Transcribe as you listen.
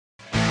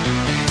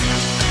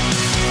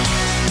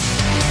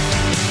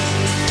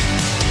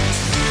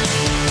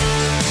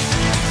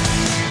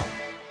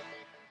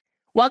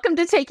Welcome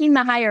to Taking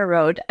the Higher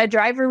Road, a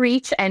Driver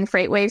Reach and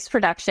FreightWaves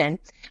production.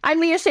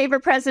 I'm Leah Shaver,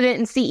 President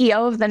and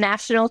CEO of the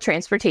National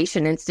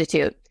Transportation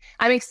Institute.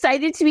 I'm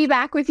excited to be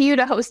back with you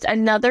to host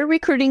another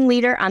recruiting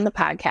leader on the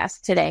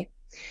podcast today.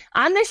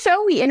 On this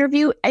show, we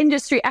interview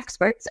industry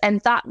experts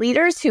and thought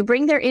leaders who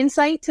bring their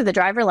insight to the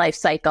driver life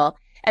cycle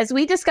as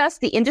we discuss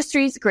the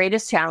industry's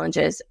greatest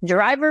challenges,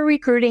 driver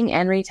recruiting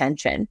and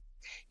retention.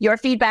 Your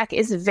feedback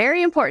is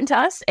very important to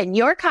us, and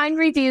your kind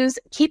reviews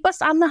keep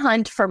us on the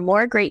hunt for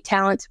more great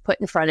talent to put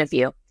in front of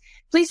you.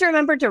 Please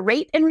remember to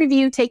rate and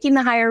review Taking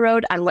the Higher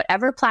Road on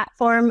whatever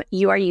platform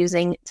you are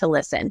using to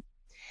listen.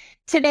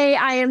 Today,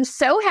 I am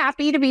so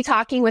happy to be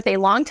talking with a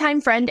longtime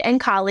friend and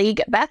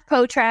colleague, Beth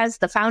Potras,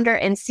 the founder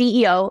and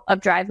CEO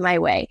of Drive My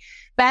Way.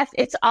 Beth,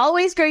 it's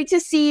always great to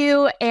see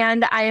you,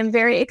 and I am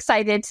very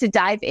excited to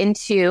dive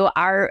into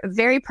our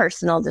very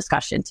personal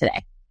discussion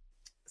today.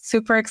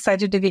 Super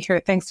excited to be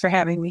here. Thanks for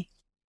having me.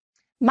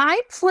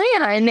 My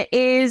plan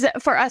is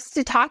for us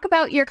to talk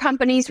about your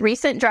company's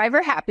recent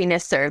driver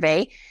happiness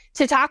survey,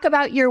 to talk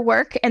about your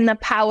work and the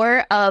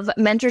power of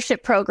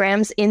mentorship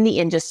programs in the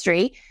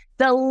industry,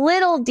 the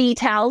little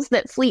details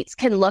that fleets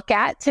can look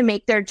at to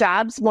make their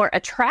jobs more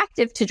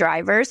attractive to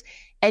drivers,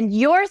 and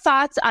your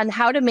thoughts on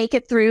how to make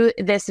it through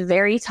this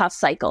very tough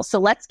cycle. So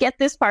let's get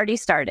this party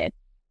started.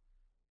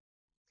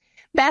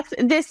 Beth,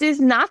 this is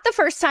not the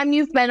first time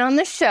you've been on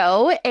the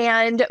show,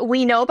 and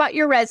we know about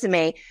your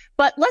resume,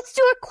 but let's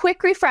do a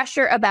quick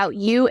refresher about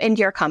you and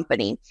your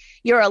company.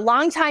 You're a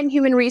longtime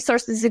human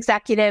resources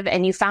executive,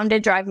 and you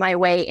founded Drive My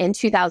Way in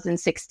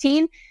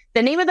 2016.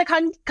 The name of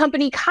the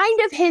company kind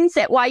of hints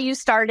at why you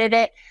started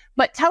it,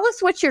 but tell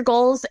us what your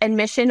goals and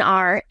mission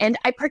are. And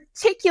I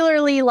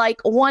particularly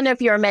like one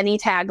of your many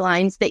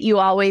taglines that you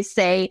always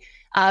say,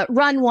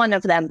 run one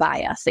of them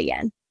by us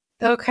again.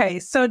 Okay,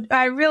 so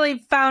I really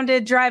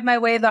founded Drive My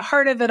Way. The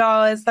heart of it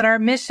all is that our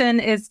mission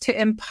is to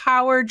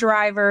empower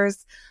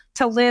drivers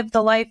to live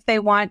the life they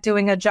want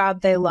doing a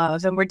job they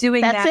love. And we're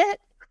doing that.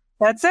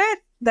 That's it.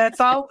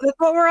 That's all. That's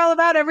what we're all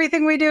about.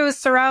 Everything we do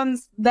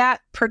surrounds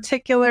that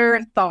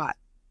particular thought.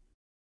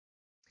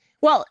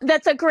 Well,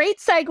 that's a great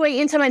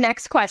segue into my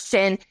next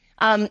question.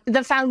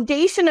 The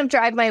foundation of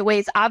Drive My Way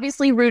is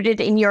obviously rooted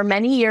in your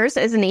many years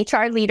as an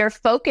HR leader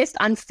focused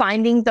on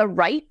finding the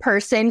right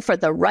person for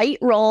the right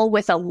role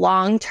with a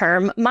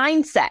long-term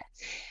mindset.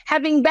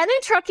 Having been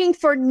in trucking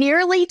for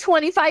nearly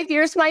 25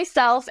 years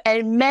myself,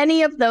 and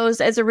many of those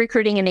as a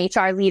recruiting and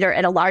HR leader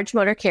at a large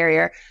motor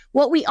carrier,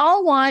 what we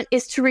all want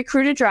is to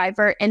recruit a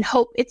driver and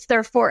hope it's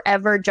their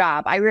forever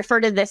job. I refer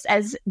to this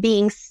as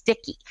being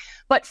sticky.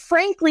 But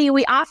frankly,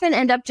 we often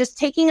end up just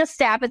taking a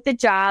stab at the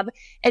job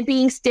and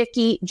being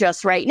sticky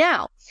just right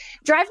now.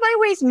 Drive My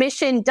Way's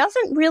mission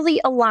doesn't really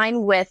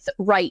align with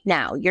right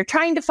now. You're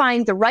trying to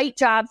find the right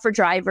job for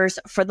drivers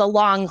for the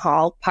long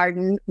haul,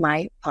 pardon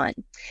my pun.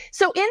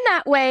 So in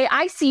that way,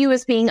 I see you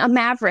as being a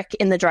maverick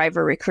in the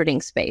driver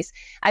recruiting space.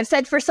 I've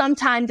said for some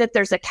time that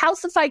there's a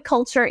calcified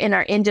culture in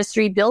our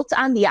industry built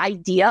on the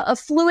idea of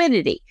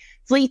fluidity.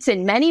 Fleets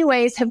in many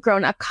ways have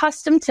grown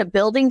accustomed to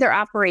building their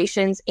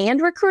operations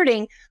and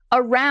recruiting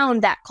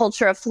around that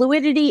culture of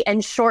fluidity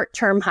and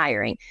short-term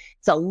hiring.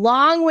 It's a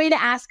long way to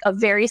ask a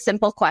very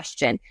simple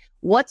question.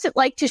 What's it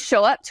like to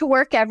show up to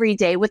work every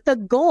day with the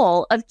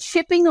goal of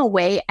chipping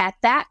away at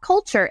that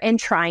culture and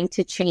trying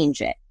to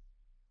change it?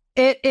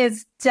 It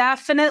is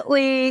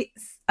definitely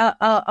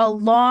a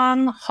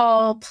long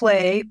haul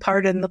play,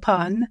 pardon the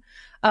pun,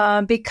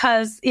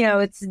 because,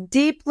 it's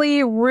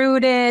deeply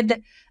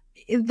rooted.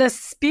 The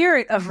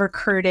spirit of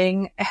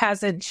recruiting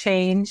hasn't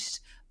changed,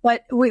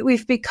 but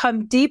we've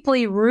become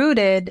deeply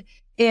rooted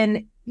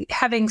in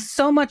having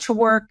so much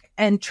work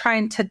and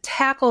trying to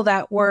tackle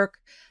that work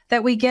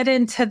that we get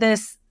into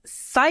this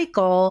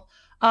cycle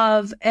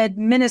of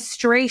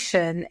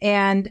administration.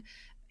 And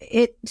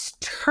it's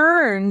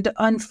turned,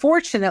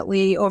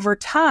 unfortunately, over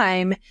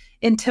time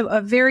into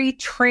a very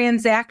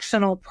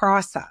transactional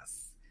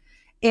process.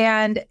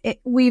 And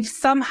we've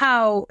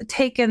somehow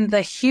taken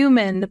the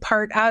human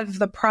part out of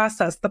the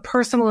process, the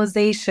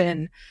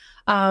personalization.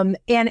 And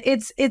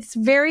it's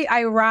very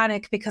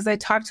ironic because I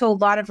talk to a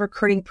lot of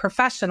recruiting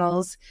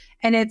professionals,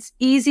 and it's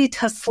easy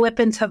to slip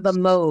into the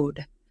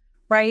mode,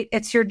 right?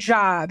 It's your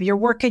job. You're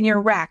working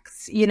your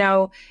recs,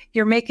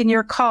 you're making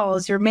your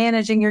calls, you're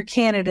managing your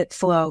candidate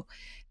flow.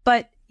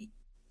 But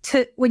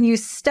when you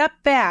step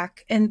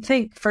back and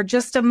think for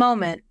just a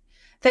moment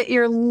that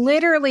you're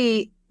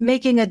literally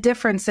making a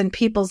difference in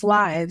people's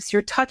lives,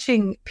 you're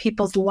touching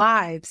people's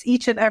lives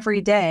each and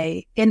every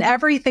day in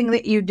everything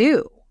that you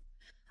do.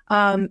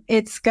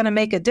 It's going to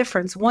make a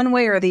difference one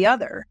way or the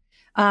other.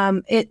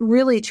 It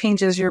really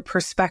changes your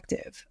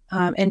perspective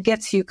and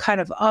gets you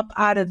kind of up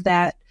out of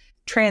that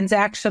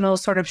transactional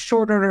sort of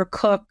short order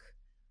cook,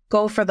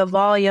 go for the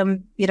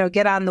volume,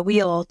 get on the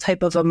wheel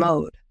type of a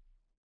mode.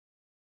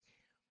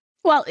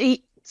 Well,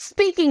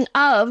 speaking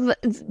of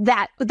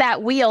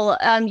that wheel,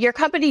 your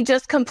company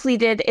just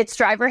completed its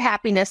driver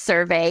happiness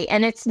survey,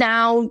 and it's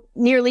now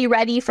nearly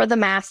ready for the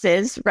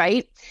masses,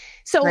 right?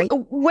 So Right.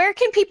 where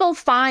can people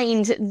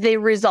find the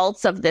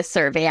results of this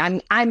survey?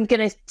 I'm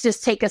going to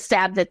just take a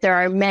stab that there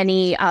are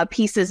many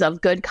pieces of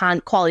good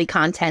quality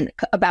content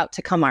about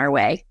to come our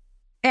way.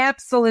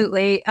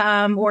 Absolutely.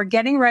 We're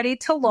getting ready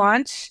to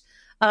launch.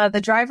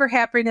 The Driver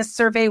Happiness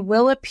Survey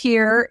will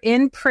appear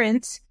in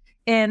print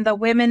in the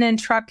Women in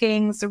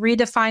Trucking's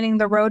Redefining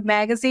the Road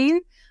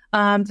magazine.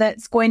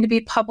 That's going to be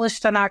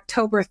published on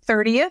October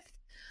 30th.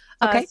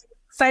 Okay. So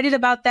excited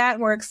about that.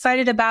 We're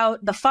excited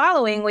about the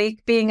following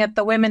week being at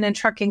the Women in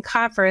Trucking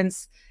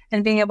Conference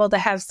and being able to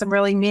have some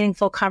really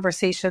meaningful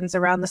conversations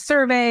around the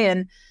survey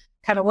and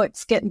kind of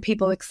what's getting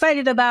people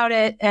excited about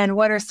it and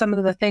what are some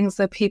of the things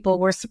that people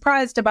were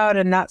surprised about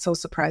and not so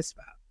surprised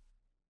about.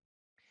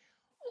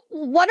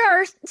 What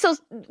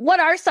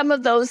are some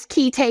of those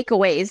key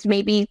takeaways?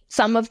 Maybe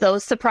some of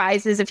those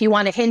surprises, if you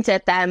want to hint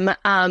at them.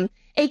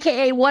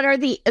 AKA, what are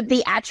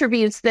the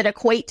attributes that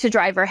equate to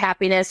driver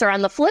happiness? Or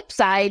on the flip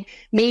side,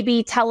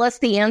 maybe tell us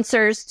the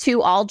answers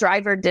to all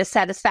driver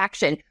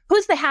dissatisfaction.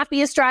 Who's the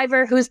happiest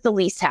driver? Who's the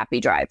least happy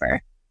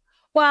driver?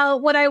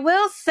 Well, what I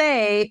will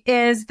say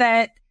is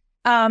that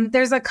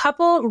there's a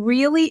couple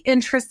really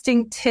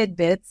interesting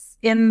tidbits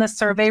in the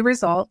survey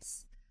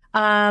results.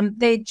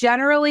 They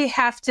generally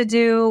have to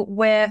do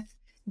with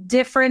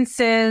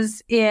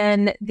differences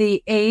in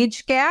the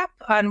age gap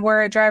on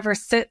where a driver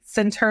sits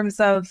in terms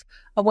of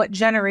what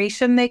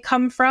generation they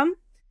come from,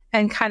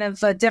 and kind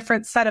of a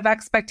different set of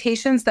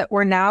expectations that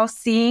we're now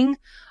seeing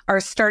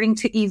are starting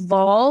to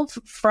evolve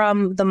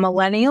from the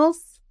millennials,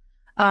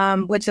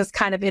 which is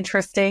kind of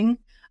interesting.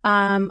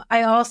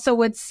 I also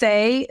would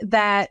say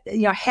that,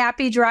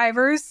 happy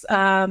drivers,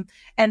 and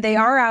they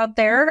are out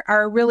there,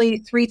 are really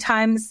 3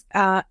 times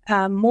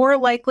more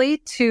likely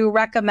to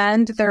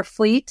recommend their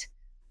fleet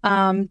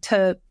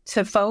to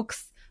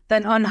folks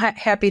than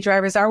unhappy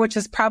drivers are, which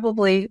is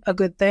probably a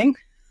good thing.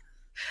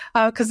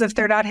 Because if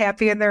they're not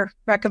happy and they're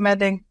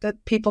recommending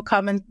that people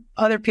come and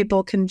other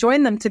people can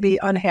join them to be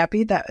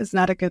unhappy, that is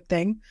not a good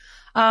thing.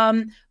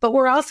 But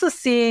we're also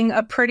seeing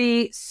a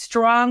pretty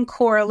strong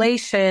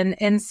correlation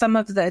in some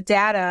of the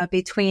data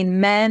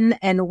between men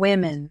and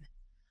women.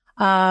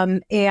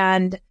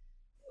 And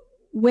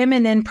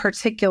women in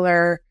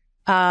particular,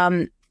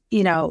 not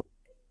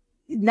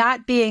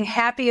being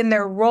happy in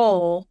their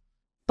role,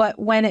 but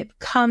when it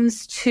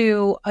comes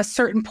to a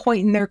certain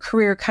point in their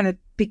career, kind of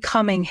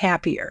becoming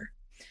happier.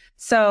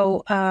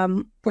 So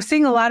we're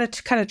seeing a lot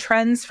of kind of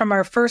trends from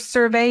our first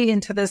survey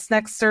into this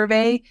next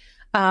survey.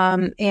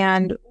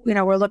 And,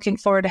 we're looking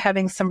forward to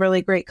having some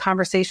really great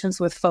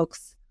conversations with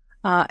folks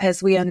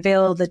as we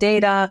unveil the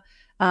data,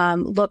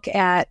 look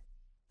at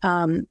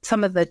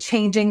some of the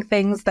changing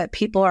things that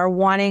people are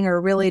wanting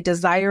or really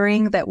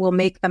desiring that will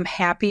make them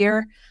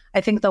happier. I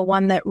think the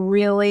one that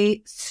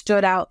really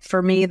stood out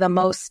for me the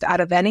most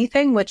out of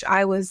anything, which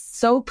I was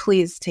so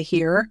pleased to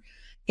hear,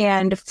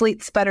 and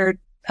fleets better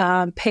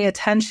pay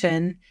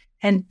attention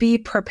and be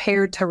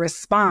prepared to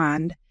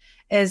respond,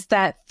 is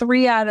that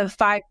 3 out of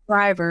 5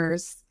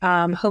 drivers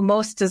who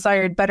most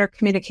desired better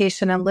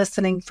communication and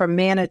listening from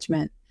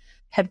management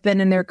have been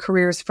in their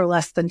careers for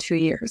less than 2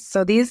 years.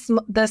 So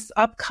this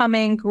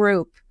upcoming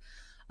group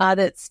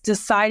that's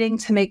deciding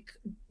to make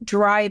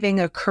driving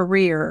a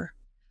career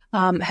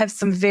have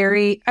some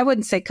very, I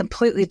wouldn't say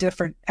completely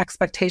different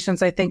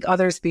expectations. I think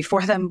others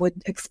before them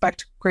would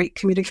expect great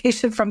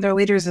communication from their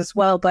leaders as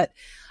well, but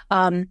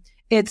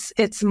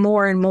it's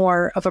more and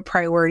more of a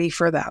priority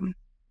for them,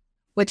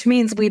 which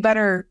means we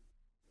better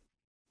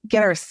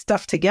get our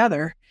stuff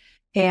together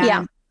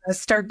and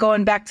start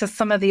going back to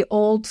some of the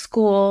old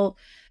school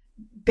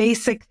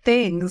basic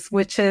things,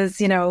 which is,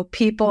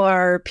 people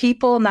are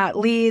people, not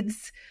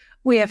leads.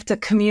 We have to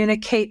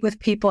communicate with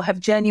people, have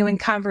genuine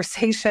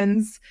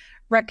conversations,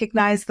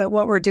 recognize that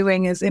what we're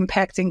doing is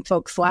impacting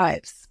folks'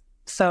 lives.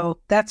 So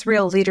that's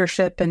real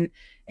leadership.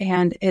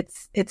 And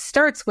it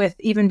starts with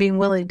even being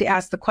willing to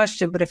ask the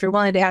question. But if you're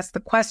willing to ask the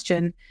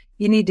question,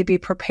 you need to be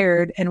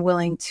prepared and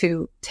willing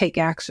to take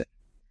action.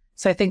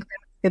 So I think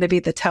that's going to be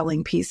the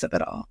telling piece of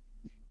it all.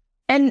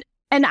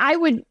 And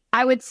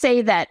I would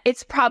say that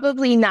it's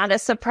probably not a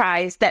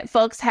surprise that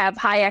folks have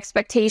high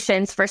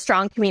expectations for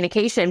strong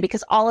communication,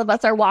 because all of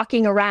us are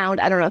walking around,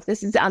 I don't know if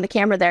this is on the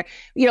camera there,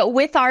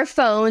 with our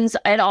phones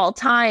at all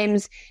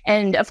times.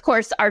 And of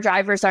course, our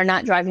drivers are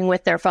not driving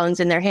with their phones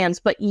in their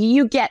hands, but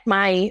you get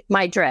my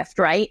drift,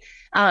 right?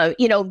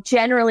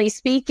 Generally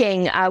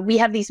speaking, we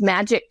have these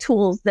magic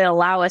tools that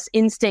allow us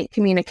instant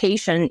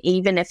communication,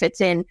 even if it's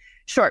in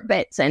short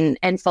bits,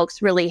 and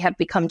folks really have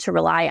become to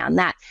rely on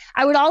that.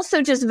 I would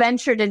also just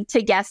venture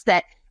to guess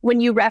that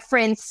when you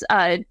reference,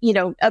 a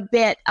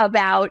bit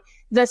about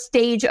the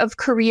stage of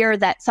career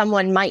that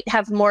someone might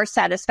have more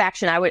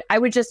satisfaction, I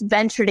would just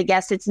venture to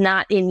guess it's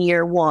not in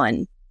year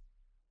 1.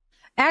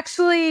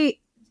 Actually,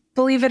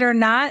 believe it or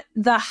not,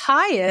 the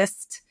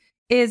highest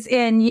is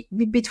in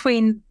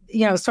between,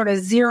 sort of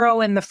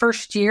 0 in the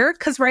first year.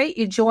 Cause right,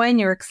 you join,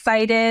 you're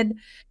excited,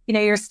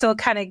 you're still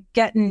kind of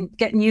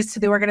getting used to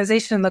the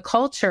organization and the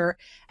culture.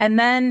 And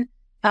then,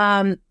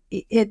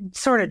 it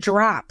sort of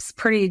drops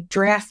pretty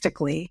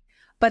drastically.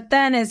 But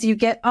then as you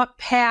get up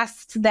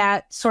past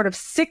that sort of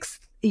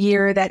sixth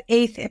year,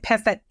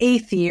 past that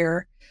eighth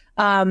year,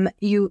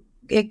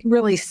 it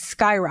really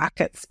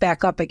skyrockets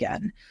back up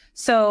again.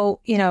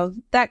 So,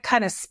 that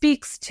kind of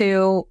speaks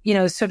to,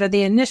 sort of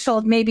the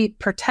initial, maybe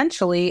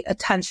potentially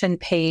attention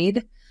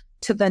paid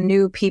to the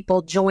new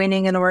people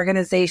joining an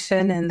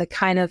organization and the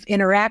kind of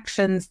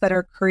interactions that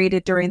are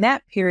created during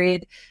that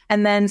period.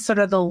 And then sort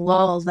of the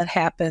lull that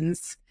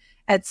happens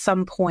at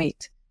some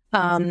point.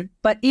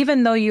 But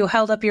even though you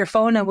held up your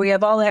phone and we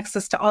have all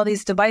access to all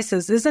these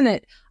devices, isn't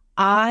it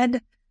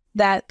odd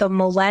that the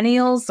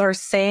millennials are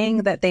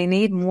saying that they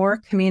need more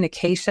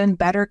communication,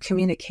 better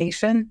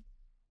communication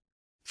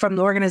from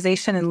the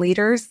organization and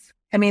leaders?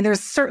 I mean, there's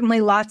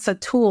certainly lots of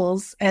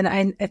tools, and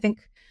I think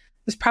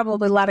there's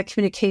probably a lot of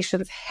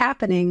communications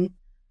happening,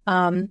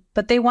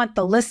 but they want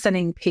the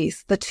listening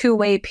piece, the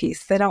two-way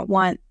piece. They don't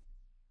want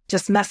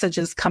just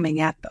messages coming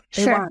at them.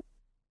 They want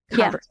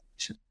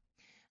conversation.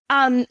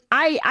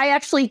 I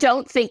actually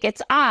don't think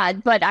it's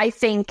odd, but I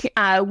think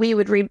we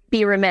would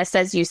be remiss,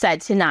 as you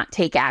said, to not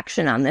take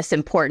action on this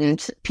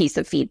important piece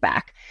of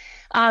feedback.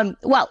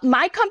 Well,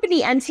 my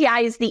company,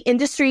 NTI, is the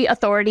industry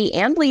authority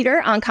and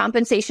leader on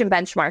compensation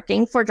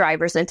benchmarking for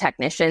drivers and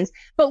technicians,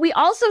 but we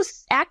also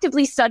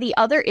actively study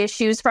other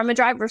issues from a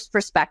driver's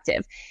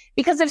perspective.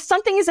 Because if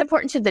something is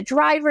important to the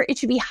driver, it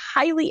should be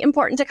highly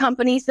important to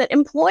companies that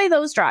employ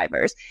those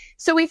drivers.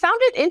 So we found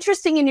it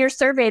interesting in your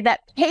survey that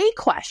pay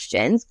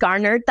questions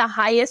garnered the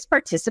highest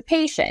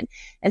participation.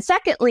 And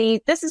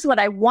secondly, this is what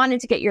I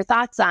wanted to get your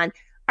thoughts on.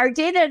 Our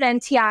data at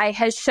NTI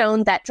has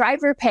shown that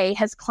driver pay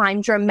has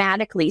climbed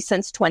dramatically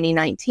since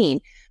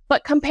 2019.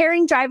 But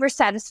comparing driver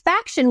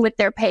satisfaction with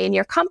their pay in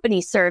your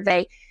company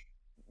survey,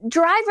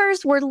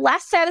 drivers were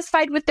less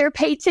satisfied with their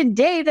pay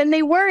today than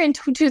they were in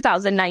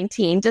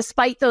 2019,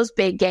 despite those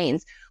big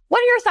gains.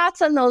 What are your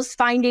thoughts on those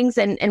findings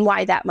and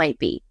why that might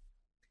be?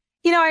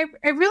 I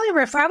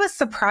was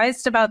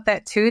surprised about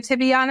that too, to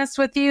be honest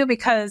with you,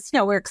 because,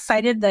 we're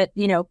excited that,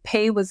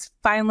 pay was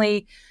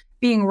finally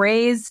being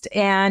raised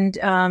and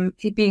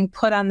it being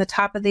put on the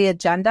top of the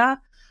agenda.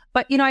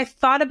 But, I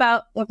thought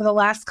about over the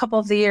last couple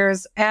of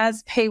years,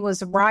 as pay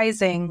was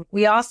rising,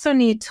 we also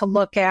need to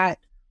look at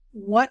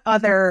what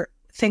other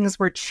things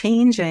were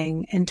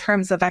changing in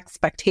terms of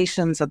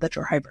expectations of the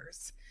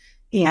drivers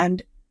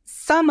and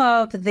some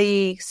of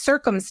the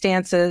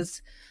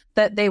circumstances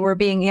that they were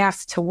being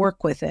asked to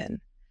work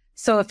within.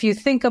 So if you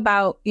think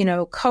about,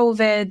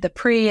 COVID, the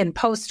pre and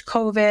post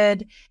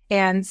COVID,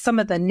 and some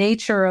of the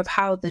nature of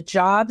how the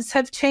jobs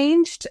have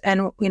changed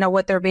and,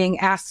 what they're being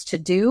asked to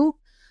do.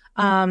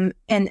 And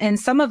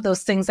some of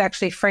those things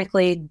actually,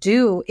 frankly,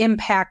 do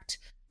impact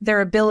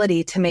their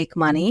ability to make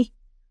money.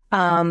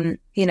 Long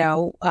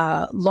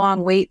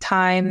wait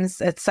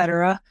times, et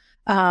cetera.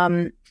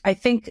 I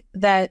think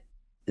that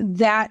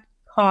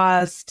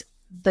caused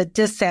the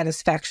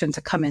dissatisfaction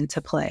to come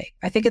into play.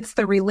 I think it's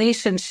the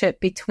relationship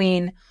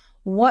between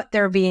what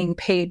they're being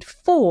paid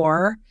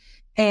for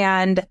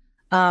and,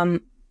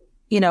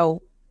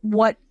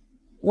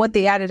 what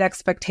the added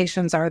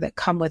expectations are that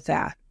come with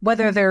that,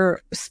 whether they're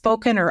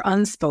spoken or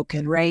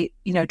unspoken, right?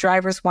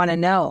 Drivers want to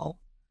know,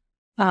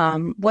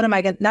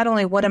 not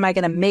only what am I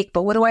going to make,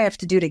 but what do I have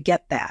to do to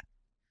get that?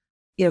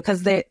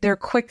 Because they're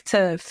quick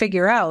to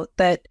figure out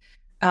that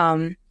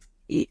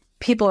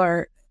people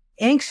are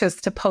anxious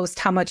to post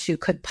how much you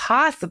could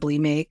possibly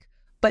make,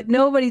 but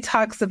nobody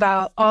talks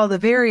about all the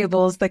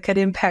variables that could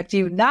impact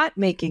you not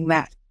making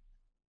that.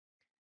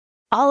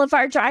 All of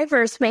our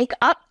drivers make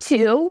up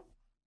to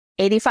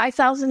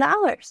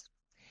 $85,000.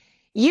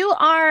 You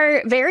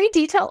are very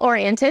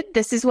detail-oriented.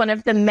 This is one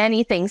of the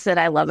many things that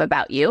I love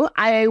about you.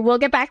 I will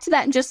get back to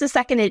that in just a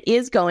second. It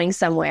is going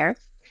somewhere.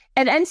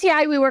 At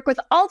NTI, we work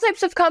with all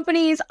types of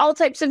companies, all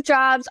types of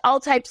jobs, all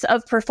types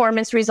of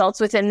performance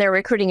results within their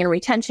recruiting and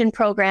retention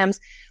programs.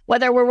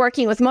 Whether we're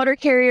working with motor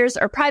carriers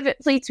or private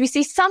fleets, we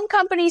see some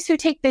companies who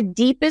take the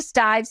deepest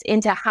dives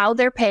into how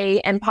their pay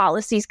and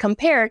policies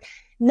compared,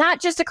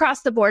 not just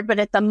across the board, but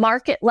at the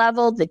market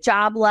level, the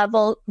job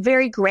level,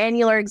 very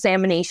granular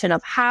examination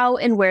of how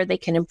and where they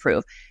can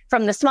improve,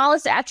 from the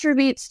smallest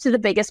attributes to the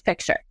biggest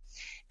picture.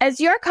 As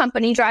your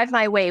company, Drive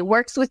My Way,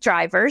 works with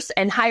drivers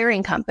and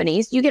hiring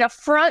companies, you get a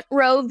front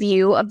row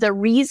view of the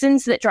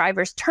reasons that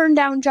drivers turn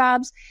down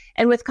jobs,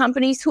 and with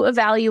companies who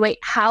evaluate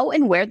how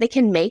and where they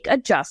can make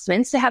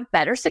adjustments to have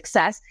better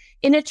success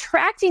in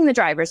attracting the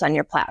drivers on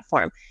your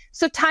platform.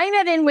 So tying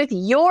that in with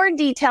your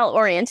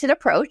detail-oriented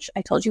approach,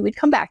 I told you we'd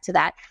come back to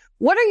that.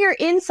 What are your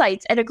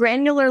insights at a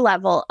granular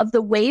level of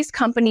the ways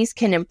companies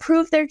can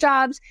improve their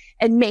jobs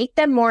and make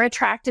them more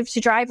attractive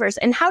to drivers?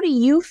 And how do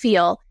you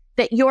feel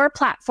that your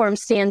platform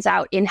stands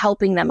out in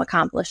helping them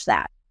accomplish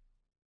that?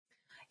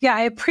 Yeah,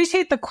 I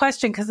appreciate the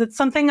question because it's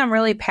something I'm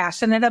really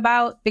passionate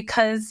about,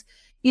 because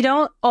you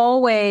don't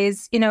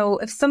always,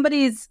 if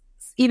somebody's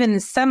even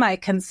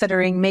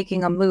semi-considering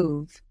making a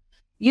move,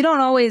 you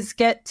don't always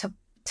get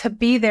to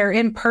be there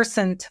in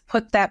person to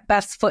put that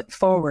best foot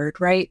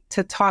forward, right?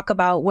 To talk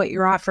about what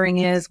your offering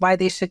is, why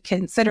they should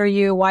consider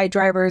you, why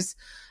drivers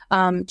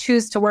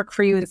choose to work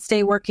for you and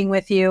stay working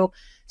with you.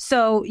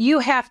 So you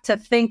have to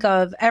think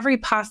of every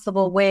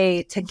possible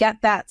way to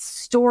get that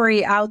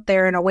story out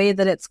there in a way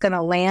that it's going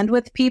to land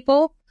with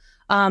people.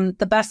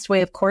 The best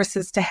way, of course,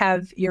 is to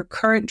have your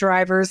current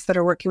drivers that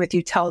are working with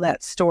you tell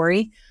that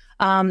story.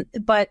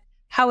 But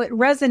how it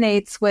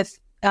resonates with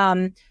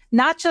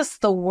not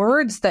just the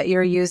words that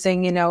you're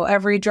using,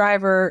 every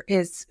driver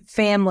is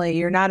family,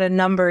 you're not a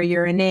number,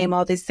 you're a name,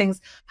 all these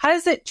things. How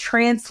does it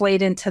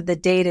translate into the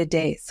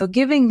day-to-day? So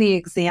giving the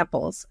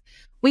examples.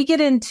 We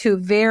get into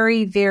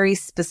very, very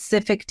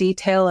specific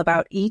detail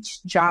about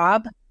each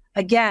job.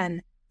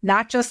 Again,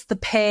 not just the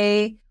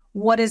pay.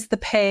 What is the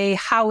pay?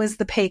 How is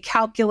the pay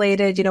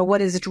calculated?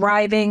 What is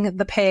driving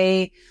the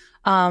pay?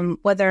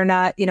 Whether or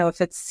not, if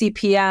it's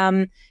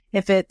CPM,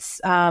 if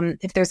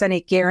there's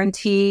any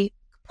guarantee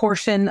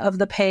portion of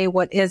the pay,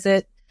 what is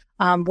it?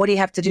 What do you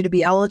have to do to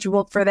be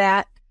eligible for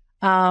that?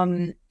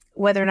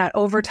 Whether or not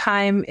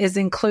overtime is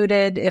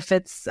included, if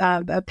it's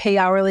a pay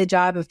hourly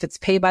job, if it's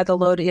pay by the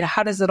load,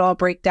 how does it all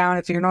break down?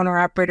 If you're an owner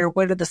operator,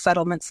 what do the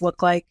settlements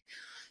look like?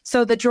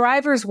 So the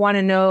drivers want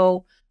to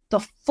know the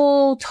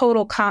full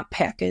total comp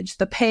package,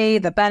 the pay,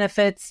 the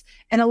benefits.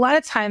 And a lot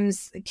of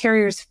times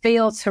carriers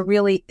fail to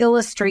really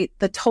illustrate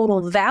the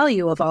total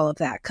value of all of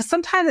that, because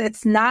sometimes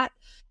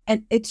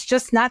it's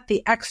just not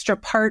the extra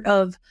part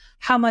of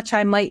how much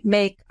I might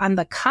make on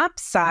the comp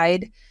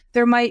side.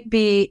 There might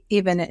be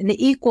even an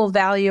equal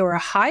value or a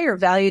higher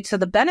value to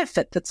the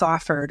benefit that's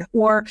offered,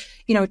 or,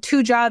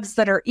 two jobs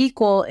that are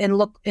equal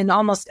in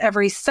almost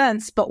every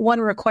sense, but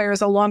one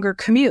requires a longer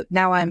commute.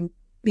 Now I'm,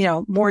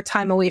 more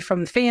time away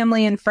from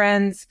family and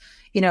friends,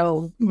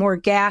 more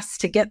gas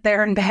to get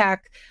there and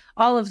back.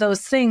 All of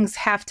those things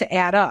have to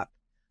add up.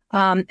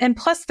 And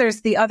plus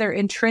there's the other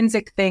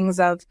intrinsic things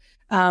of,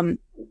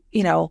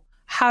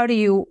 how do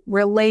you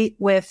relate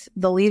with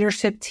the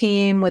leadership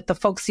team, with the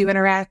folks you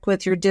interact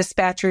with, your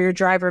dispatcher, your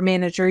driver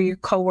manager, your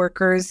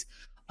coworkers,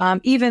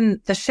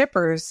 even the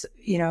shippers,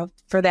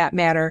 for that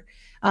matter.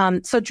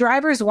 So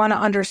drivers want to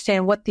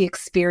understand what the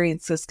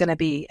experience is going to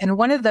be. And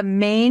one of the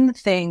main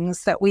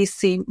things that we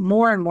see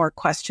more and more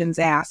questions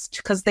asked,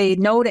 because they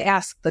know to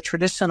ask the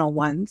traditional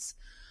ones,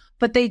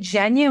 but they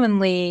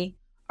genuinely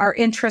are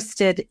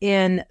interested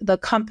in the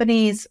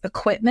company's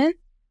equipment.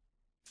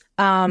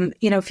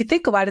 If you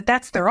think about it,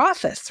 that's their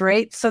office,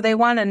 right? So they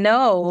want to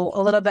know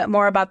a little bit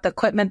more about the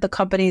equipment, the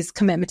company's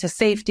commitment to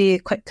safety,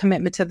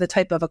 commitment to the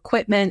type of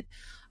equipment,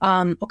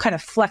 what kind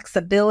of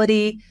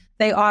flexibility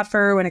they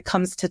offer when it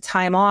comes to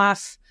time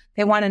off.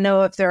 They want to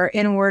know if there are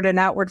inward and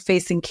outward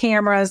facing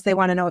cameras. They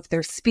want to know if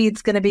their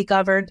speed's going to be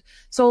governed.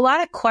 So a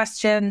lot of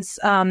questions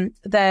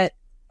that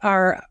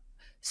are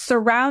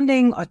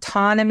surrounding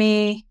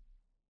autonomy,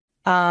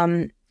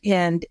 and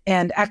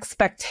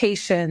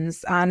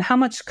expectations on how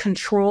much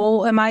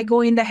control am I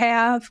going to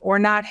have or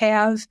not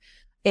have?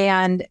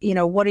 And,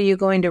 what are you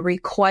going to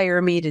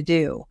require me to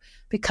do?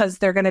 Because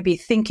they're going to be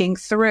thinking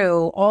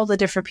through all the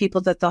different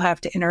people that they'll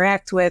have to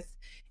interact with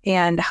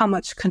and how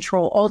much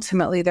control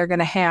ultimately they're going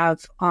to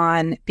have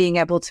on being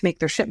able to make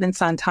their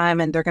shipments on time,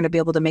 and they're going to be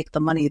able to make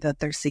the money that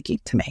they're seeking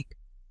to make.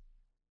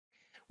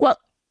 Well,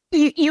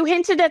 you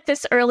hinted at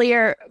this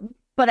earlier,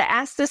 but I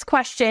ask this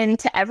question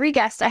to every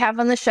guest I have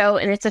on the show,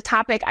 and it's a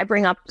topic I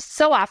bring up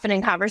so often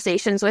in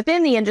conversations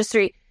within the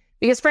industry,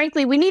 because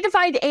frankly, we need to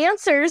find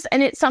answers,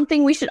 and it's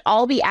something we should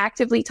all be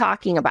actively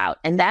talking about.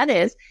 And that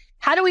is,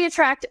 how do we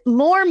attract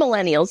more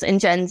millennials and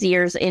Gen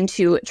Zers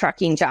into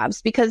trucking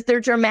jobs? Because they're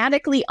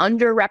dramatically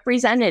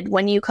underrepresented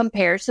when you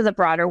compare to the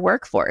broader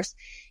workforce.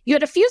 You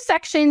had a few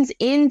sections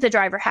in the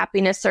driver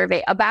happiness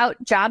survey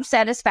about job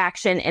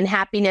satisfaction and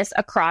happiness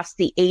across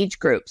the age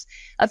groups.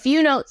 A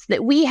few notes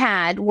that we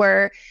had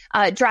were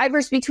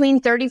drivers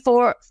between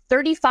 35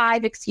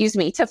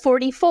 to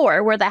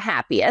 44 were the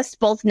happiest,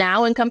 both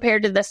now and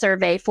compared to the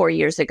survey 4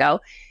 years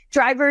ago.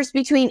 Drivers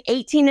between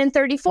 18 and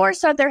 34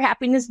 saw their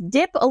happiness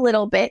dip a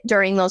little bit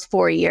during those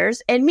 4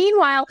 years. And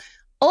meanwhile,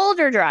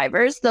 older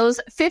drivers, those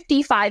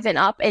 55 and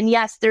up, and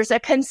yes, there's a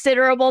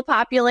considerable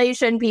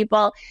population,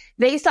 people,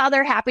 they saw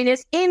their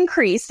happiness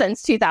increase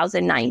since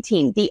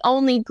 2019, the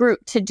only group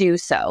to do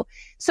so.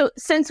 So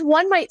since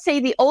one might say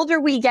the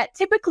older we get,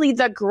 typically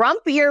the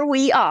grumpier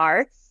we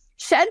are,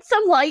 shed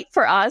some light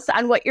for us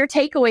on what your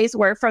takeaways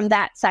were from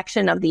that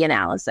section of the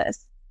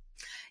analysis.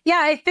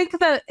 Yeah, I think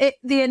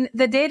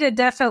the data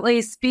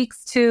definitely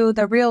speaks to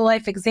the real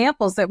life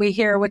examples that we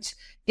hear, which,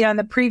 in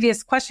the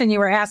previous question you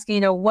were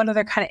asking, what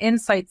other kind of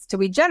insights do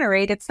we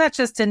generate? It's not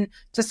just in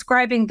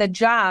describing the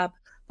job,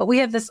 but we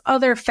have this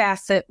other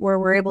facet where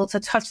we're able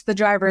to touch the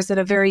drivers in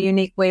a very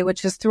unique way,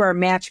 which is through our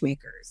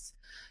matchmakers.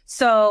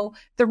 So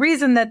the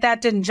reason that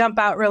didn't jump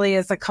out really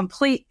as a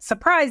complete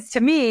surprise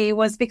to me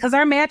was because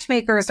our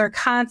matchmakers are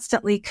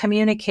constantly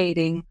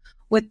communicating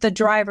with the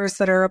drivers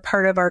that are a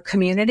part of our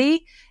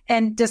community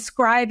and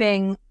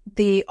describing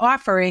the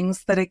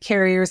offerings that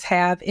carriers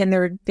have in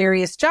their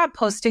various job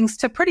postings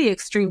to pretty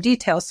extreme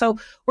detail. So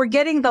we're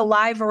getting the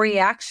live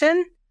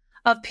reaction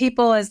of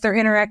people as they're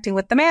interacting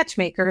with the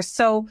matchmakers.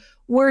 So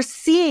we're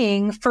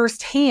seeing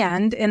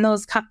firsthand in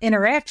those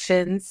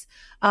interactions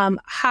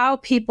how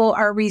people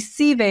are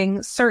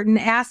receiving certain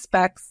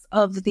aspects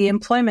of the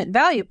employment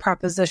value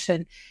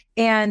proposition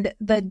and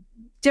the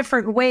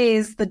different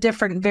ways the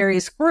different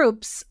various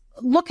groups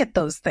look at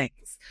those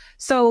things.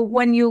 So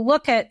when you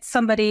look at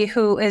somebody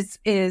who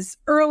is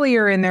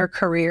earlier in their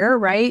career,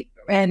 right,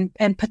 and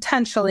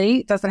potentially,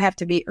 it doesn't have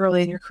to be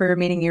early in your career,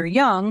 meaning you're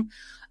young,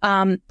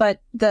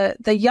 but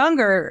the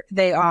younger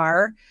they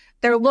are,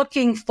 they're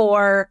looking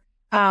for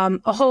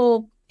a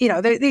whole,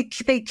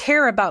 they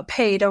care about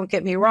pay, don't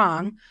get me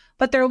wrong,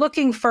 but they're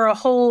looking for a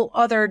whole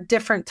other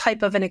different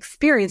type of an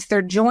experience.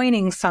 They're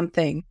joining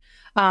something,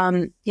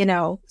 but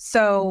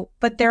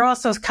they're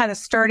also kind of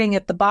starting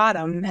at the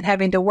bottom and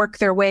having to work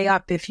their way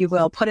up, if you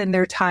will, put in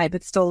their time.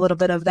 It's still a little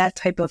bit of that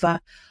type of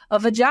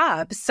a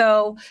job.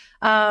 So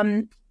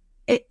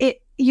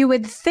you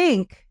would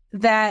think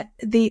that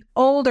the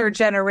older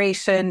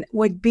generation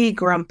would be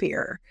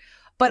grumpier,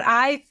 but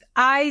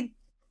I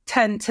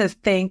tend to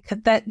think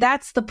that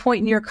that's the point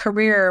in your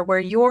career where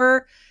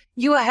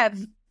you have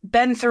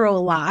been through a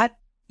lot,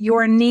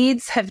 your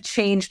needs have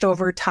changed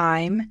over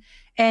time,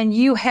 and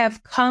you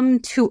have come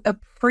to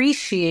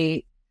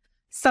appreciate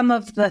some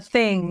of the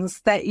things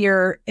that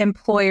your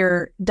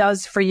employer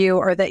does for you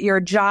or that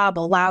your job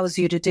allows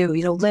you to do,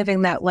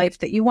 living that life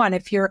that you want.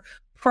 If you're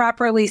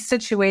properly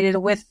situated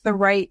with the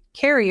right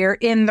carrier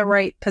in the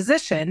right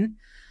position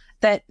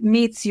that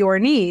meets your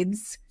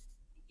needs,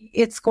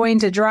 it's going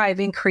to drive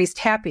increased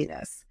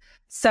happiness.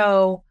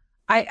 So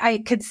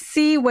I could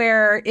see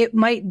where it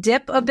might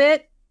dip a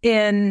bit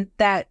in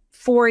that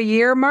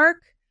 4-year mark.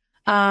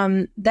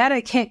 That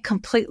I can't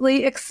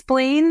completely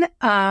explain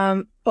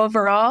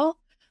overall.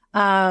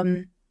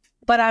 But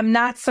I'm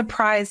not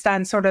surprised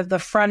on sort of the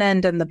front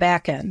end and the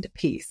back end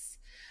piece.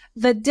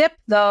 The dip,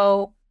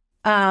 though,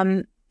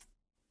 I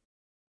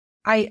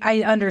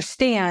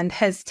understand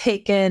has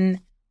taken,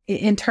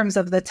 in terms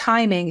of the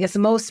timing, is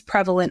most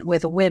prevalent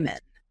with women.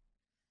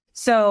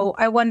 So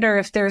I wonder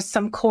if there's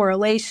some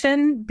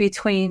correlation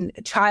between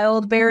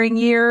childbearing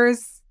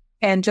years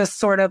and just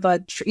sort of a,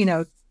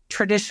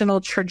 traditional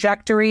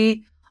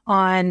trajectory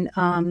on,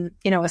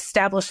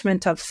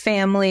 establishment of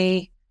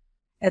family,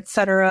 et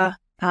cetera,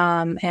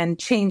 and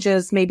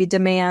changes, maybe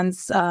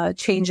demands,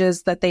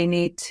 changes that they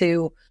need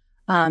to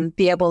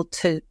be able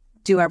to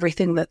do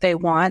everything that they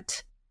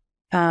want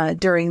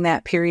during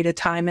that period of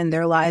time in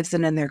their lives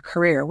and in their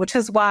career, which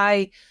is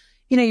why,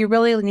 you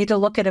really need to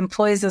look at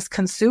employees as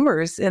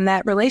consumers in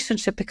that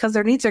relationship because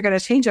their needs are going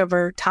to change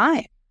over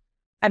time.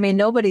 I mean,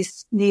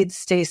 nobody's needs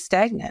stay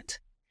stagnant.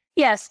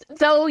 Yes,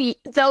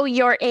 though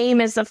your aim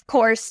is, of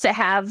course, to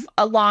have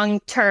a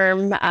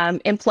long-term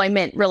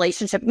employment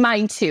relationship.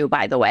 Mine too,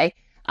 by the way.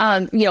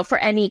 For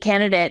any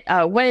candidate,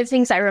 one of the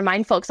things I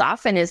remind folks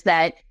often is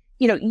that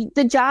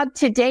the job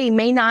today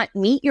may not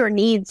meet your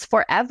needs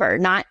forever.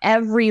 Not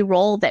every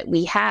role that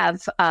we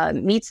have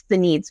meets the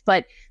needs,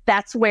 but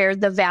that's where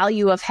the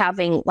value of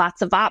having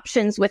lots of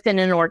options within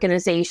an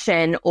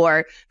organization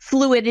or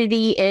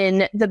fluidity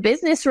in the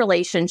business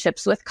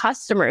relationships with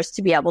customers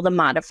to be able to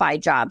modify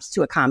jobs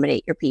to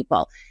accommodate your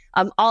people.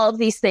 All of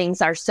these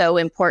things are so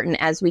important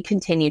as we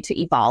continue to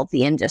evolve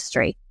the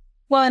industry.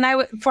 Well,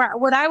 and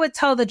what I would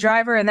tell the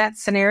driver in that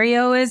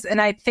scenario is, and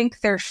I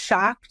think they're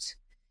shocked,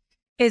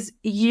 is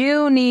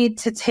you need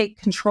to take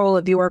control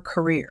of your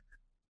career.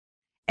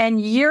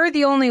 And you're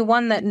the only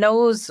one that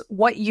knows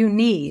what you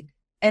need.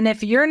 And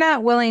if you're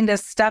not willing to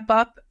step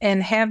up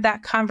and have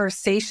that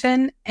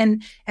conversation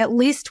and at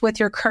least with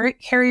your current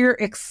carrier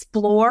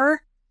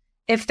explore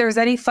if there's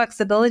any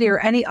flexibility or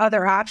any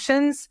other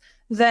options,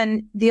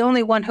 then the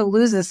only one who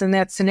loses in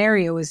that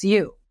scenario is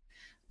you.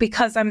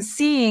 Because I'm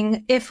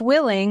seeing, if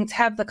willing, to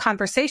have the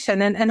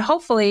conversation and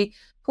hopefully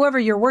whoever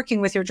you're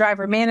working with, your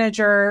driver,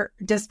 manager,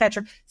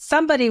 dispatcher,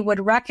 somebody would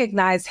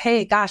recognize,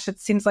 hey, gosh, it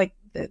seems like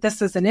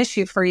this is an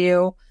issue for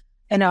you.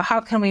 And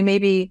how can we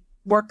maybe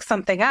work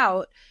something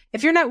out?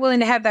 If you're not willing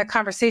to have that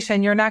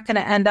conversation, you're not going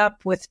to end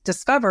up with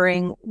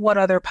discovering what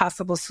other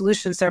possible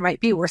solutions there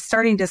might be. We're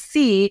starting to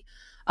see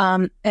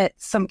at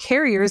some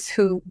carriers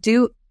who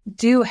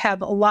do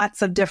have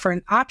lots of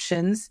different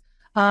options,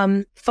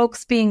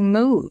 folks being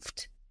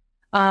moved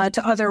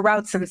to other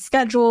routes and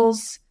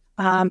schedules,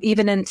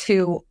 even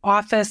into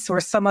office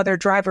or some other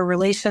driver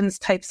relations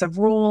types of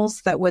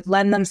rules that would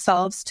lend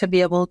themselves to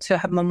be able to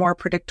have a more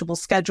predictable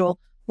schedule,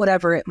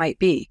 whatever it might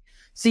be.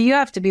 So you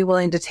have to be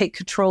willing to take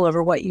control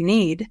over what you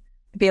need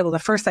to be able to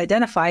first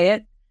identify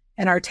it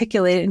and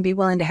articulate it and be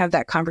willing to have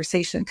that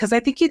conversation. Because I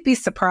think you'd be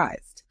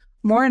surprised.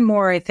 More and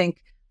more, I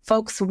think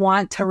folks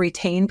want to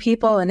retain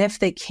people. And if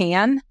they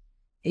can,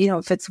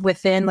 if it's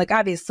within, like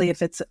obviously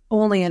if it's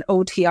only an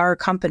OTR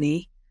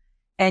company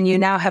and you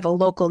now have a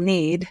local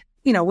need,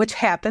 which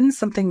happens,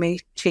 something may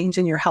change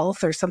in your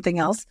health or something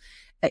else,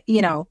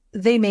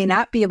 they may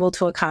not be able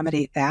to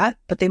accommodate that,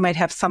 but they might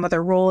have some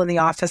other role in the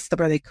office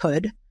where they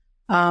could.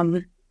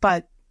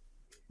 But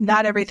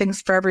not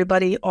everything's for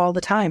everybody all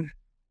the time.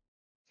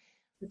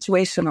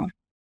 Situational.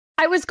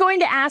 I was going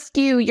to ask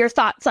you your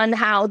thoughts on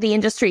how the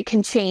industry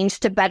can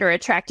change to better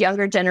attract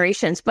younger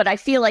generations, but I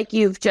feel like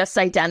you've just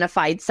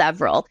identified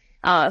several.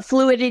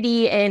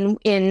 Fluidity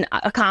in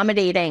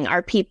accommodating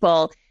our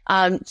people,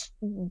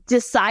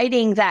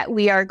 deciding that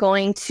we are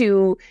going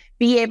to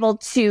be able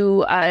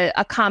to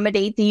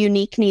accommodate the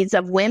unique needs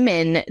of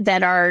women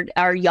that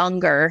are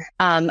younger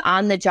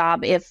on the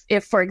job.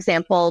 If for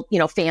example,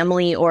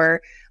 family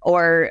or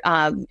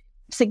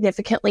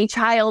significantly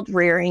child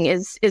rearing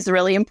is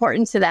really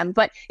important to them.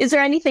 But is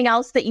there anything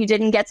else that you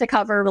didn't get to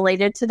cover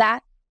related to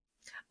that?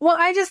 Well,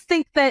 I just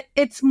think that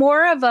it's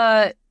more of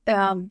a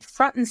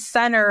front and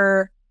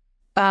center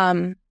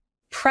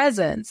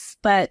presence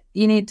that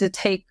you need to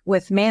take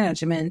with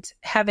management,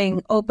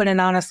 having open and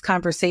honest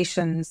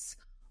conversations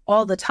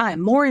all the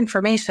time, more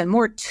information,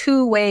 more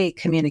two-way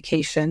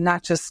communication,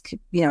 not just,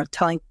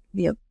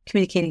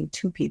 communicating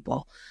to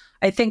people.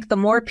 I think the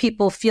more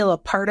people feel a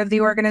part of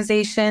the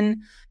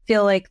organization,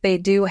 feel like they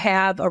do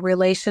have a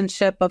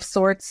relationship of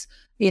sorts,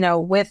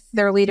 with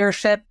their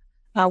leadership,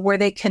 where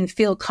they can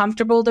feel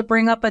comfortable to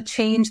bring up a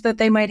change that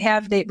they might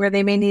have, where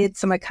they may need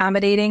some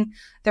accommodating,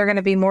 they're going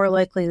to be more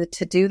likely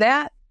to do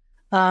that.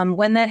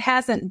 When that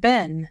hasn't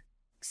been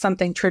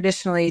something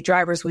traditionally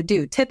drivers would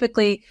do.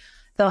 Typically,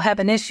 they'll have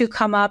an issue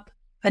come up,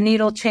 a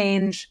needle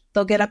change,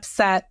 they'll get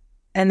upset,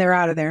 and they're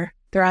out of there.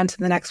 They're on to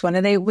the next one.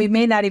 And we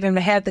may not even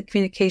have the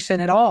communication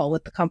at all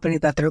with the company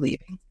that they're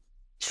leaving.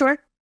 Sure.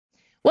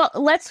 Well,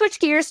 let's switch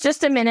gears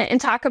just a minute and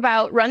talk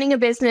about running a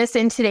business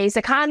in today's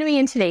economy,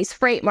 in today's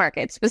freight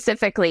market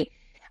specifically.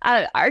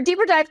 Our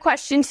deeper dive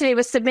question today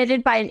was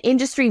submitted by an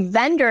industry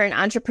vendor and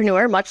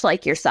entrepreneur, much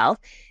like yourself.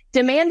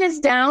 Demand is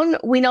down.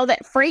 We know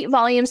that freight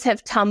volumes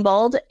have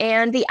tumbled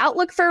and the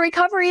outlook for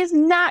recovery is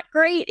not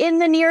great in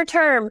the near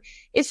term.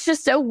 It's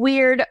just a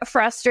weird,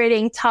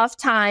 frustrating, tough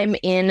time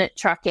in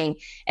trucking.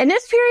 And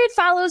this period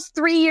follows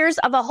 3 years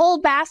of a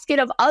whole basket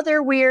of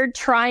other weird,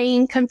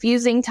 trying,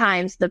 confusing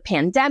times. The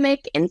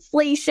pandemic,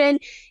 inflation,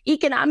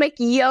 economic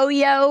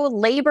yo-yo,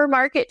 labor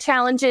market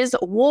challenges,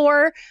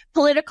 war,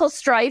 political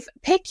strife.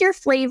 Pick your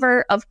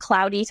flavor of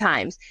cloudy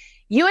times.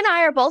 You and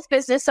I are both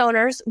business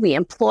owners. We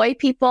employ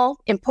people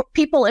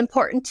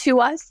important to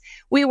us.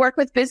 We work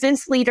with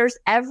business leaders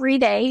every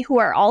day who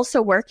are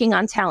also working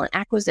on talent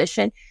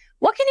acquisition.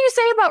 What can you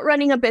say about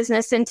running a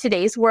business in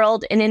today's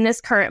world and in this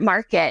current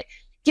market?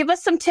 Give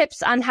us some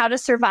tips on how to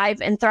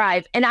survive and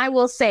thrive. And I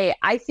will say,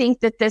 I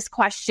think that this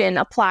question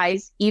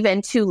applies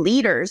even to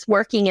leaders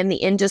working in the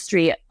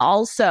industry,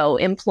 also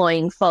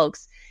employing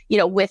folks,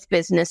 with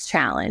business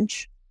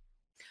challenge.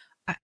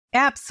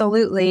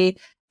 Absolutely.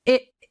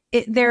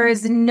 There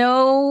is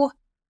no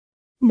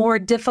more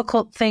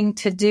difficult thing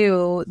to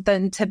do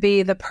than to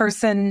be the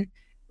person,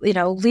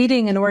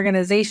 leading an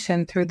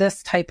organization through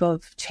this type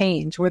of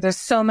change where there's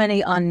so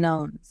many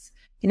unknowns.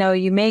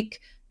 You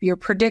make your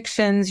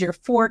predictions, your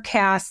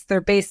forecasts,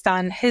 they're based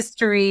on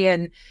history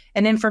and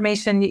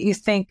information that you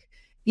think,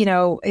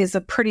 is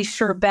a pretty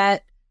sure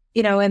bet,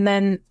 and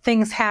then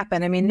things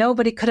happen. I mean,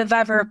 nobody could have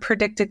ever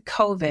predicted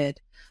COVID,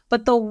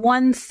 but the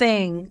one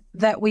thing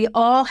that we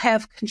all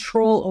have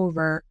control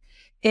over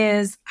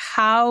is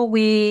how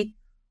we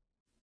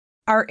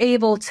are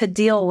able to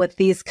deal with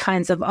these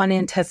kinds of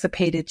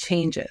unanticipated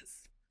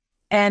changes.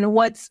 And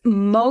what's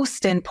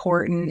most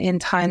important in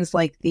times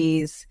like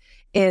these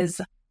is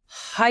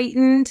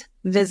heightened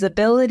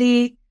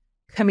visibility,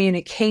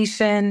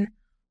 communication,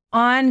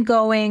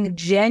 ongoing,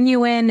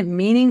 genuine,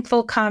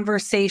 meaningful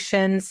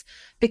conversations,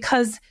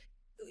 because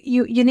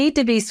you need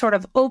to be sort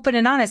of open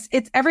and honest.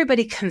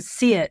 Everybody can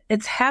see it.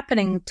 It's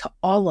happening to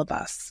all of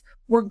us.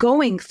 We're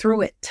going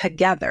through it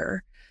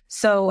together.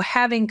 So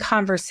having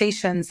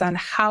conversations on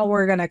how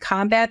we're going to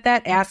combat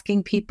that,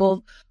 asking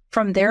people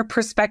from their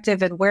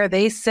perspective and where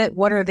they sit,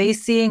 what are they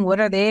seeing? What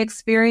are they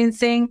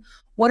experiencing?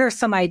 What are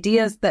some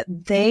ideas that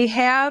they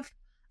have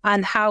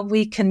on how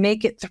we can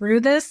make it through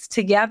this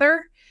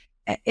together?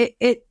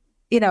 It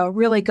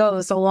really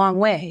goes a long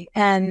way.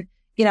 And,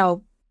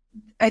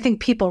 I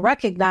think people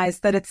recognize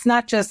that it's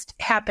not just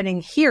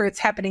happening here, it's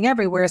happening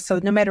everywhere. So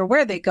no matter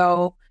where they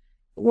go,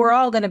 we're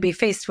all going to be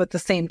faced with the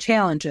same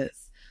challenges.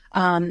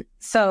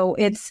 So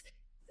it's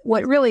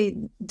what really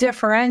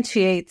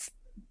differentiates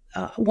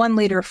one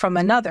leader from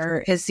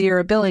another is your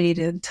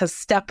ability to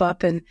step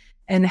up and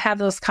have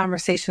those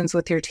conversations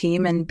with your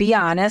team and be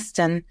honest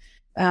and,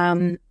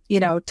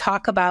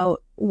 talk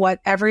about what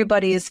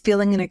everybody is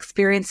feeling and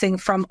experiencing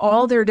from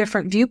all their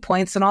different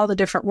viewpoints and all the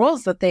different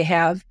roles that they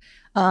have,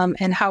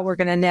 and how we're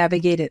going to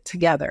navigate it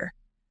together.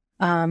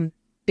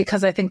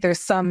 Because I think there's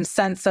some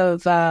sense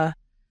of,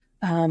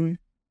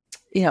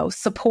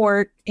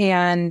 support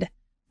and,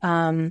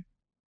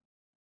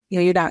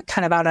 you're not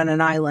kind of out on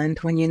an island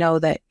when you know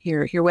that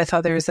you're with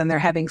others and they're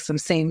having some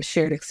same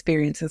shared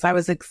experiences. I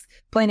was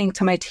explaining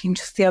to my team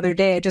just the other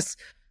day, I just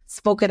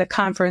spoke at a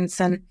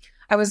conference and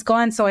I was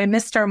gone, so I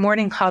missed our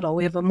morning huddle.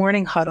 We have a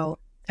morning huddle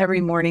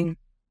every morning,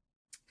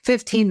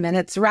 15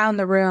 minutes around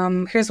the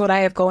room. Here's what I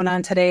have going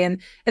on today.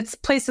 And it's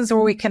places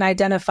where we can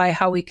identify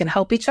how we can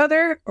help each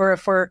other, or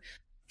if we're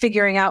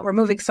figuring out we're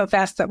moving so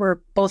fast that we're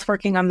both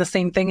working on the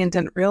same thing and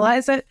didn't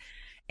realize it.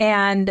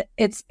 And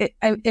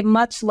I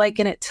much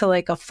liken it to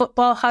like a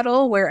football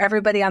huddle where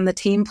everybody on the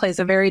team plays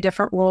a very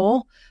different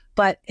role.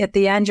 But at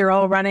the end, you're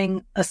all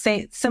running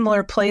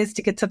similar plays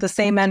to get to the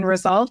same end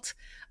result.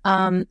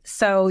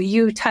 So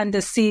you tend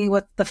to see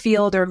what the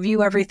field or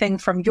view everything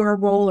from your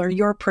role or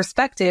your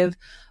perspective.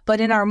 But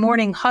in our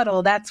morning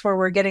huddle, that's where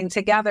we're getting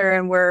together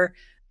and we're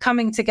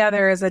coming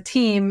together as a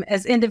team,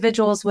 as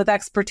individuals with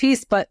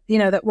expertise, but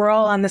that we're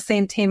all on the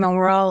same team and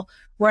we're all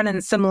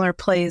running similar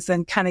plays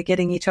and kind of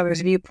getting each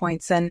other's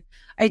viewpoints. And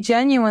I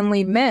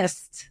genuinely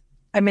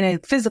I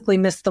physically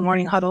missed the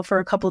morning huddle for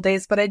a couple of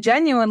days, but I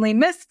genuinely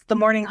missed the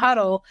morning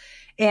huddle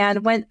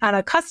and went on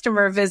a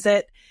customer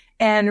visit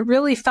and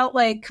really felt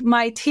like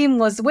my team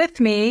was with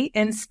me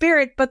in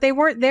spirit, but they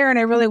weren't there. And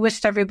I really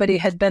wished everybody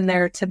had been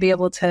there to be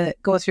able to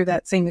go through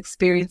that same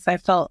experience. I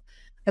felt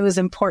it was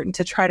important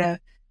to try to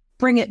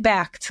bring it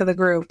back to the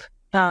group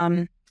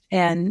and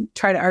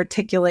try to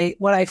articulate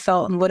what I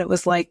felt and what it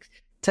was like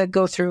to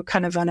go through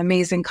kind of an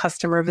amazing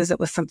customer visit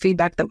with some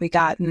feedback that we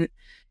got, and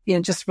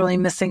just really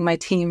missing my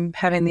team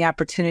having the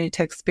opportunity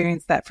to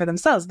experience that for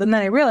themselves. But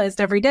then I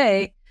realized every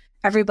day,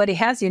 everybody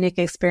has unique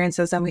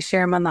experiences and we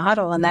share them on the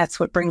huddle, and that's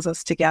what brings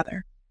us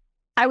together.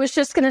 I was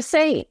just going to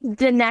say,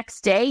 the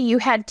next day you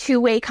had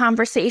two-way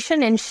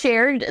conversation and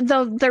shared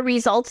the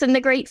results and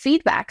the great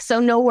feedback. So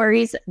no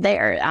worries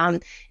there.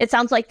 It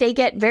sounds like they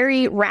get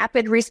very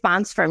rapid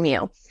response from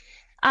you.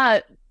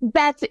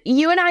 Beth,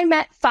 you and I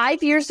met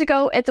 5 years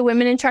ago at the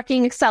Women in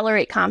Trucking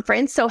Accelerate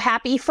conference. So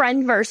happy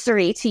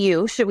friendversary to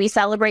you. Should we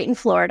celebrate in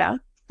Florida?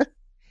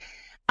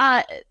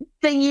 The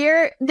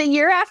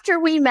year after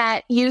we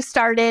met, you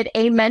started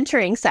a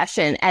mentoring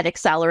session at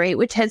Accelerate,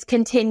 which has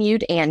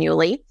continued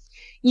annually.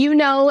 You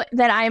know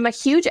that I am a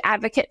huge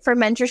advocate for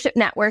mentorship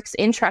networks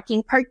in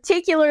trucking,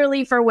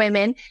 particularly for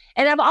women.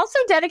 And I've also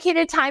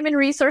dedicated time and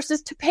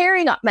resources to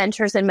pairing up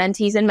mentors and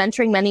mentees and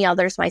mentoring many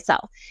others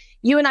myself.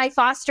 You and I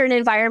foster an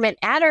environment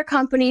at our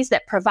companies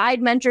that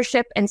provide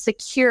mentorship and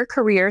secure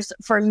careers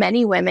for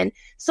many women.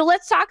 So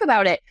let's talk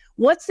about it.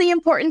 What's the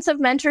importance of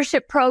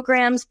mentorship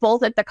programs,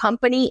 both at the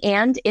company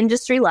and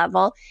industry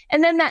level?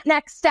 And then that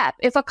next step,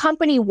 if a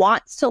company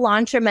wants to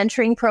launch a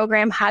mentoring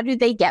program, how do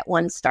they get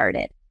one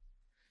started?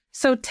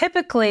 So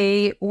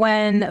typically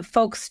when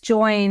folks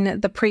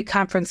join the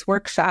pre-conference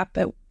workshop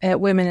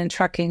at Women in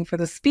Trucking for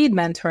the speed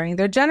mentoring,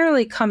 they're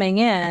generally coming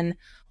in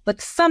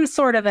with some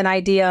sort of an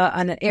idea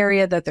on an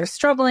area that they're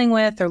struggling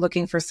with or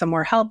looking for some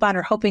more help on,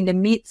 or hoping to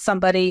meet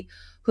somebody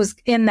who's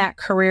in that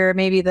career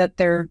maybe that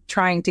they're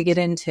trying to get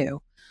into.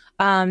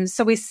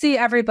 So we see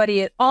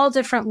everybody at all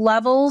different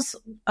levels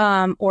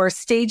or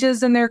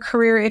stages in their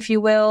career, if you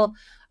will,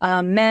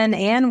 men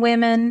and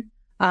women,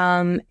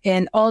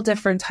 in all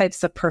different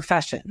types of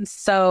professions.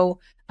 So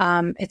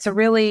it's a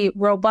really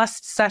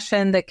robust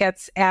session that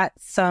gets at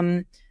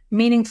some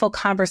meaningful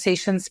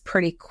conversations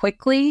pretty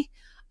quickly.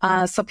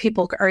 So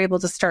people are able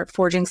to start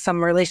forging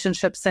some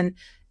relationships, and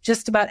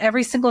just about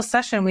every single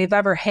session we've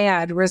ever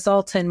had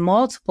result in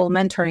multiple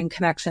mentoring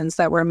connections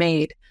that were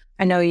made.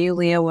 I know you,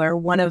 Leah, were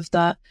one of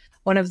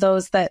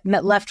those that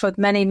left with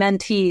many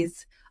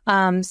mentees.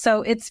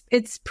 So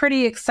it's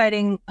pretty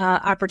exciting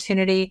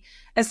opportunity.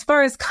 As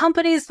far as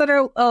companies that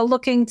are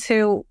looking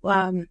to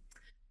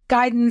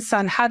guidance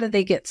on how do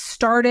they get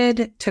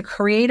started to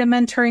create a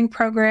mentoring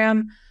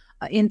program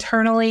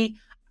internally,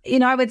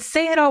 I would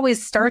say it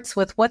always starts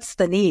with what's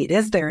the need?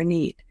 Is there a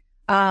need?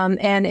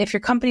 And if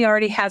your company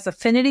already has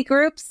affinity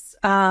groups,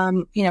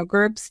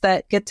 groups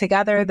that get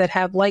together that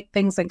have like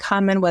things in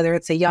common, whether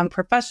it's a young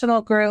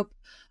professional group,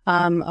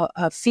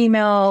 a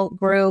female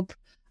group,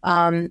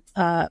 a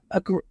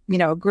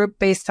group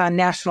based on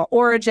national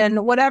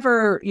origin,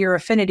 whatever your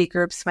affinity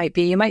groups might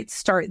be, you might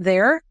start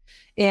there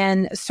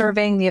in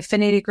serving the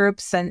affinity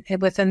groups and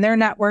within their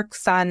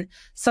networks on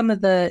some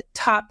of the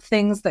top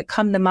things that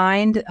come to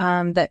mind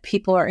that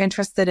people are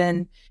interested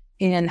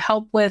in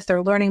help with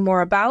or learning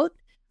more about.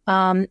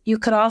 You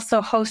could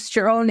also host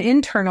your own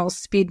internal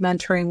speed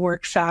mentoring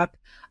workshop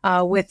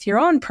with your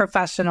own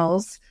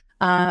professionals.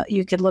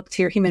 You could look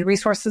to your human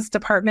resources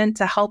department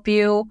to help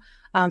you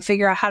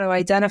figure out how to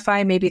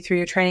identify, maybe through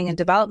your training and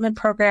development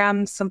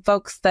program, some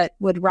folks that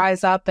would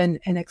rise up and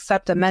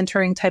accept a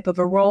mentoring type of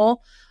a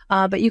role.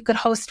 But you could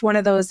host one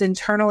of those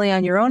internally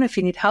on your own. If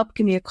you need help,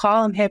 give me a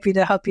call. I'm happy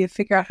to help you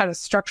figure out how to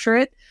structure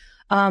it.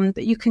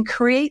 But you can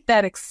create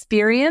that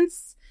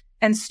experience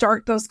and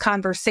start those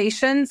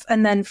conversations.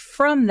 And then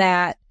from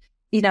that,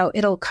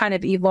 it'll kind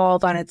of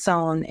evolve on its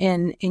own.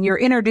 And you're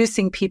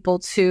introducing people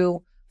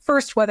to,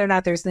 first, whether or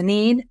not there's the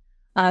need.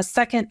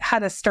 Second, how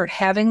to start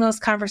having those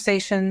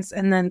conversations.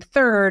 And then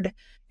third,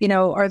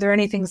 are there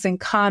any things in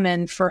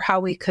common for how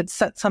we could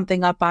set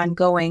something up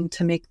ongoing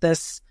to make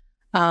this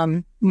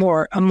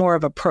more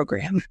of a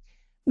program?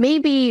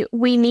 Maybe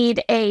we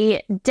need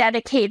a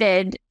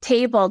dedicated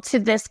table to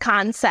this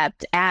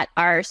concept at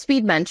our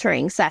speed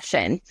mentoring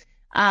session.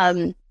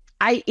 That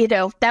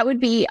would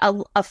be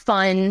a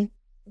fun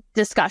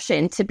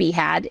discussion to be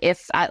had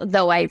if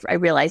though I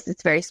realize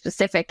it's very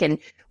specific, and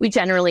we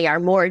generally are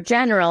more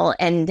general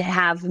and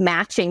have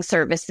matching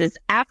services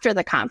after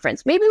the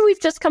conference. Maybe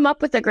we've just come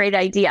up with a great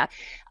idea.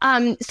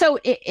 So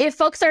if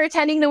folks are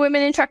attending the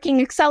Women in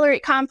Trucking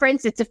Accelerate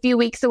conference, it's a few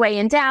weeks away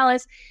in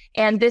Dallas.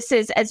 And this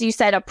is, as you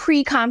said, a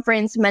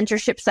pre-conference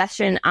mentorship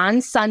session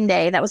on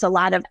Sunday. That was a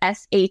lot of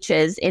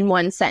SHs in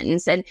one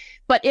sentence.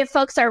 But if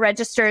folks are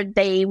registered,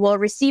 they will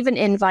receive an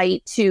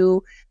invite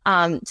to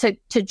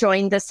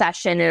join the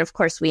session. And of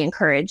course, we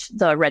encourage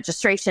the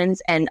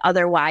registrations and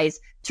otherwise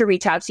to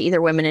reach out to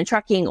either Women in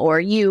Trucking or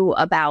you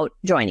about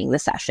joining the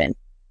session.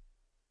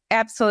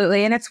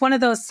 Absolutely. And it's one of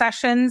those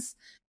sessions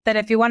that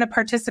if you want to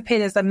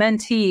participate as a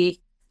mentee,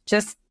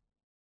 just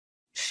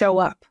show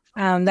up.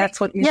 That's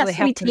what usually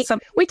happens.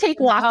 We take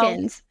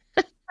walk-ins.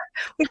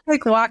 We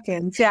take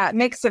walk-ins. Yeah, it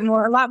makes it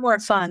a lot more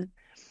fun.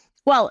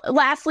 Well,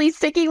 lastly,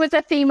 sticking with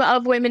the theme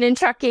of Women in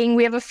Trucking,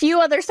 we have a few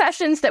other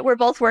sessions that we're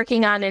both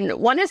working on. And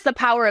one is the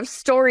power of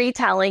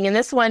storytelling. And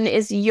this one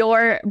is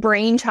your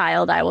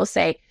brainchild, I will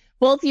say,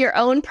 both your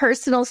own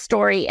personal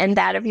story and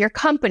that of your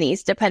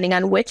company's, depending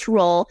on which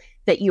role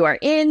that you are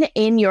in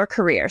your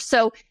career.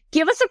 So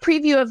give us a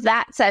preview of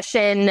that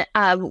session.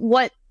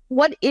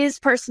 What is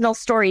personal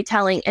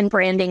storytelling and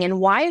branding, and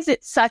why is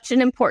it such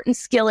an important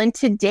skill in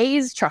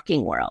today's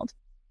trucking world?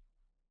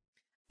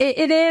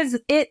 It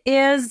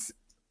is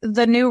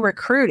the new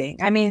recruiting.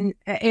 I mean,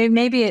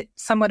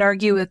 some would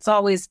argue it's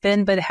always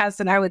been, but it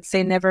hasn't, I would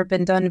say, never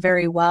been done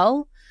very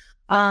well.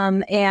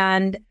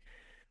 And,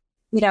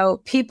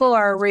 people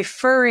are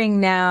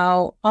referring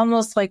now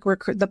almost like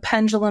the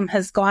pendulum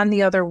has gone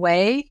the other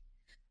way,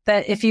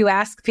 that if you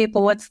ask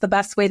people what's the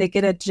best way to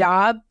get a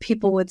job,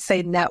 people would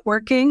say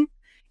networking.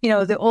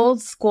 The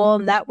old school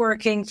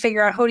networking,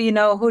 figure out who do you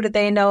know, who do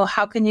they know,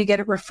 how can you get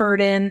it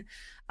referred in?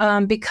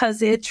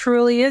 Because it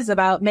truly is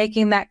about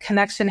making that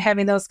connection,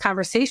 having those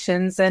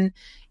conversations. And,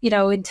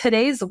 in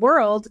today's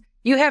world,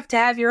 you have to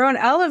have your own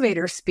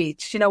elevator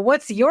speech.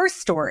 What's your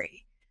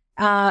story?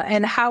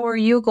 And how are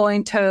you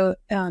going to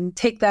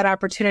take that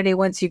opportunity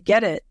once you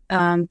get it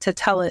to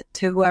tell it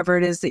to whoever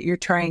it is that you're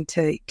trying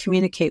to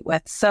communicate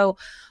with? So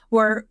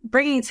we're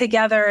bringing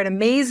together an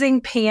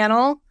amazing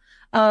panel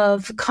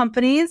of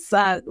companies,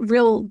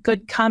 real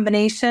good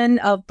combination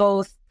of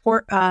both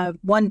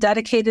one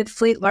dedicated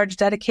fleet, large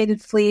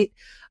dedicated fleet,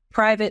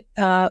 private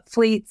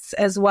fleets,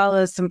 as well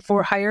as some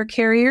for-hire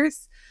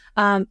carriers,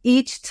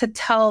 each to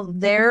tell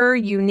their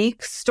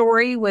unique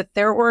story with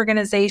their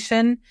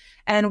organization,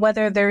 and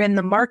whether they're in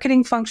the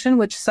marketing function,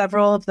 which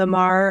several of them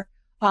are,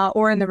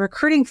 or in the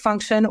recruiting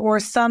function, or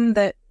some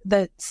that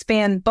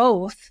span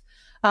both.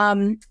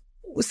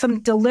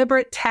 Some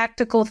deliberate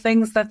tactical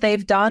things that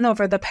they've done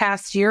over the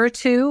past year or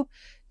two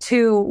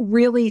to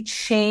really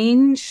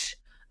change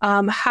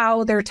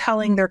how they're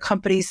telling their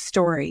company's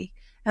story,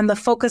 and the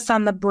focus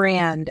on the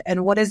brand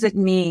and what does it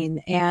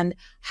mean, and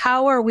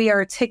how are we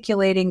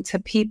articulating to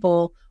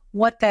people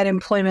what that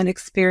employment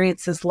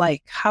experience is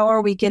like? How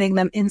are we getting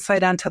them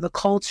insight onto the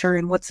culture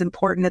and what's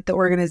important at the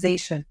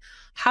organization?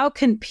 How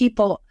can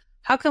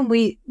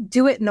we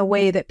do it in a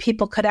way that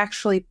people could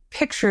actually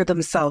picture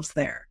themselves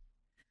there?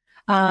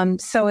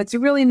 So it's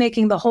really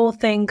making the whole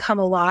thing come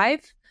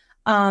alive.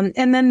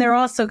 And then they're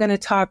also going to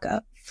talk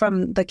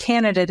from the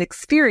candidate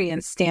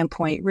experience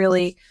standpoint,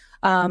 really,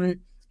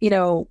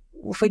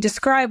 if we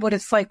describe what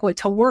it's like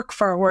to work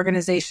for our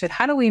organization,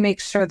 how do we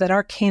make sure that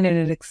our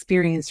candidate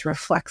experience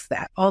reflects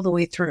that all the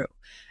way through?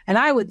 And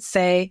I would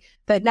say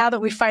that now that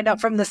we find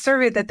out from the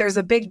survey that there's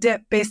a big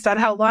dip based on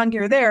how long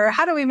you're there,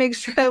 how do we make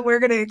sure that we're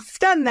going to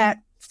extend that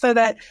so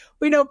that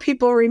we know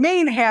people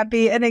remain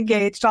happy and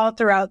engaged all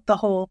throughout the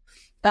whole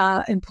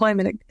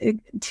employment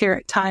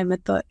time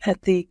at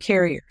the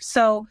carrier.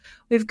 So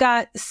we've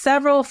got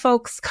several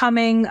folks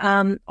coming,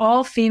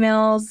 all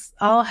females,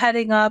 all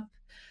heading up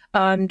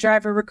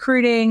driver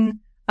recruiting,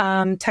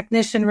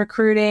 technician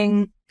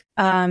recruiting,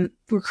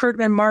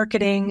 recruitment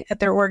marketing at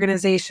their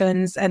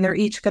organizations, and they're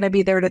each going to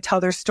be there to tell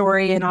their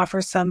story and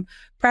offer some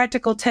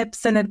practical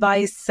tips and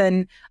advice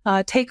and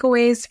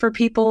takeaways for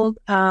people,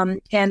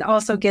 and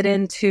also get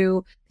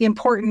into the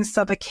importance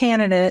of a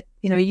candidate,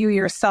 you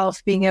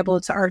yourself being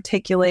able to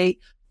articulate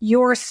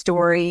your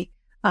story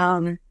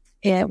when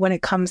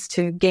it comes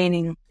to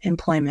gaining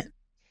employment.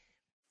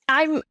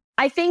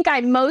 I think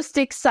I'm most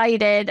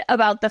excited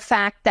about the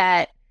fact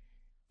that,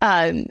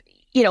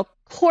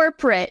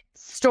 corporate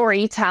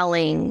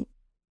storytelling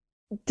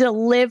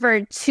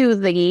delivered to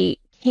the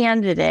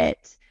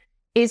candidate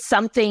is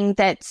something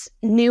that's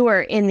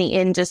newer in the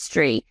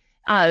industry.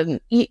 And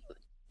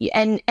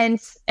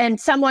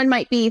someone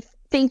might be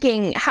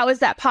thinking, how is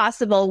that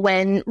possible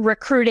when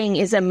recruiting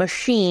is a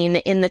machine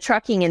in the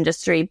trucking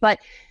industry? But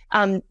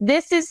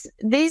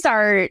these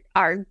are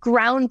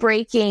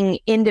groundbreaking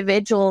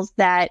individuals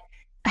that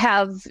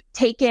have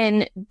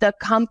taken the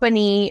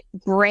company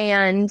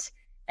brand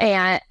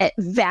and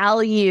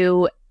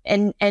value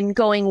and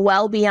going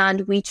well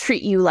beyond, we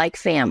treat you like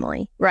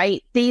family,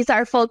 right? These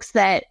are folks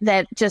that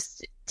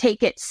just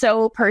take it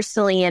so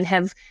personally and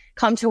have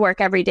come to work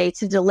every day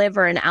to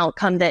deliver an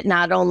outcome that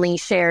not only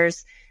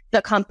shares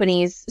the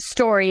company's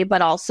story,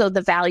 but also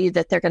the value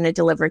that they're going to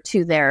deliver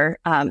to their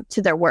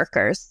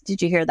workers.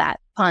 Did you hear that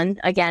pun?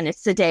 Again,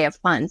 it's the day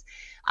of puns.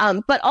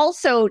 But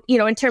also,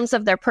 in terms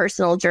of their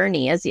personal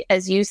journey,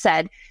 as you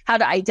said, how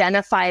to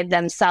identify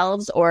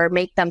themselves or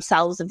make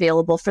themselves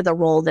available for the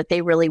role that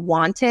they really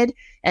wanted.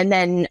 And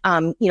then,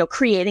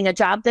 creating a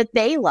job that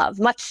they love,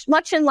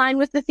 much in line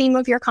with the theme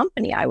of your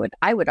company, I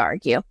would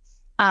argue.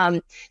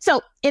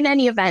 So in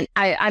any event,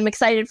 I'm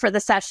excited for the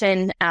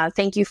session.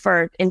 Thank you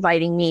for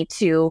inviting me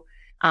to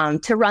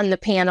run the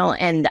panel.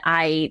 And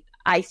I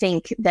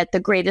think that the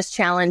greatest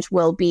challenge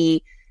will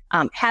be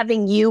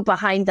having you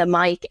behind the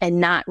mic and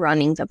not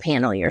running the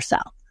panel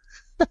yourself.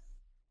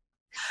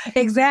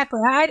 Exactly.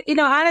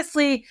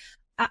 Honestly,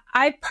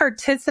 I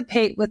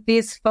participate with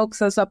these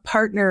folks as a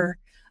partner,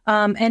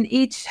 and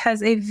each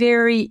has a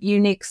very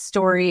unique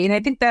story. And I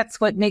think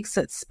that's what makes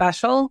it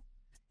special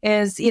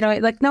is,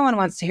 no one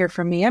wants to hear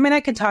from me. I mean,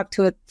 I can talk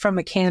to it from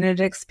a candidate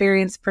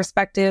experience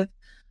perspective,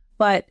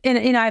 but,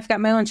 I've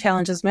got my own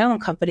challenges, my own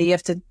company. You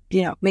have to,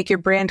 make your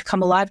brand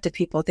come alive to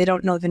people. They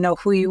don't even know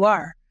who you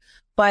are.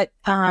 But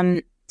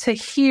to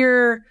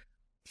hear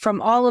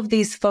from all of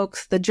these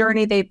folks, the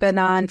journey they've been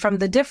on, from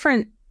the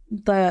different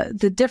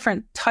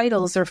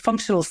titles or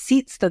functional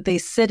seats that they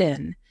sit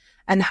in,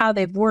 and how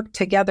they've worked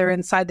together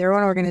inside their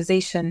own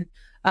organization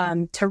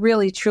to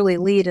really, truly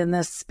lead in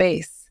this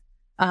space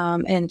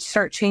and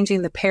start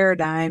changing the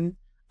paradigm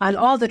on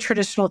all the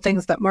traditional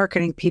things that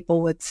marketing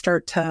people would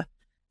start to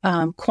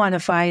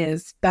quantify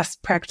as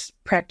best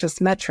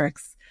practice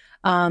metrics,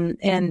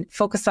 and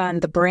focus on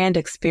the brand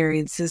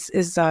experience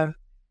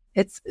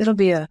it'll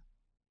be a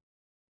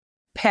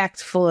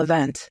packed full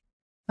event.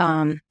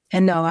 And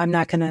no,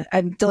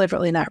 I'm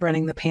deliberately not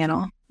running the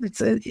panel.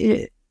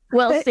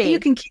 We'll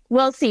see.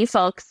 We'll see,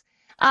 folks.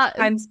 Beth,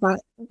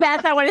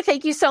 I want to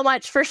thank you so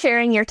much for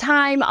sharing your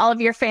time, all of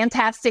your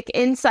fantastic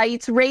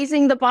insights,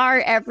 raising the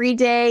bar every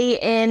day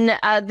in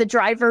the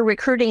driver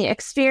recruiting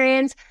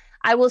experience.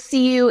 I will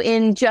see you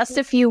in just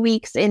a few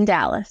weeks in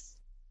Dallas.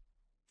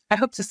 I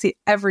hope to see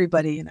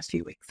everybody in a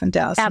few weeks in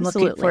Dallas.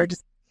 Absolutely. I'm looking forward to.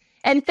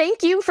 And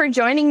thank you for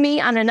joining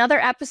me on another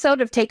episode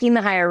of Taking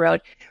the Higher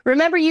Road.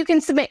 Remember, you can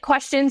submit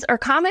questions or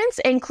comments,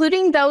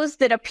 including those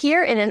that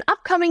appear in an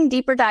upcoming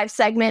deeper dive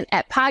segment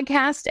at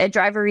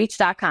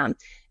podcast@driverreach.com.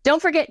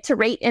 Don't forget to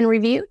rate and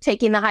review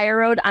Taking the Higher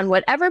Road on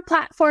whatever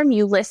platform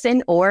you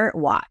listen or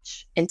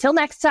watch. Until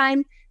next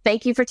time,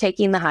 thank you for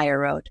taking the higher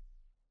road.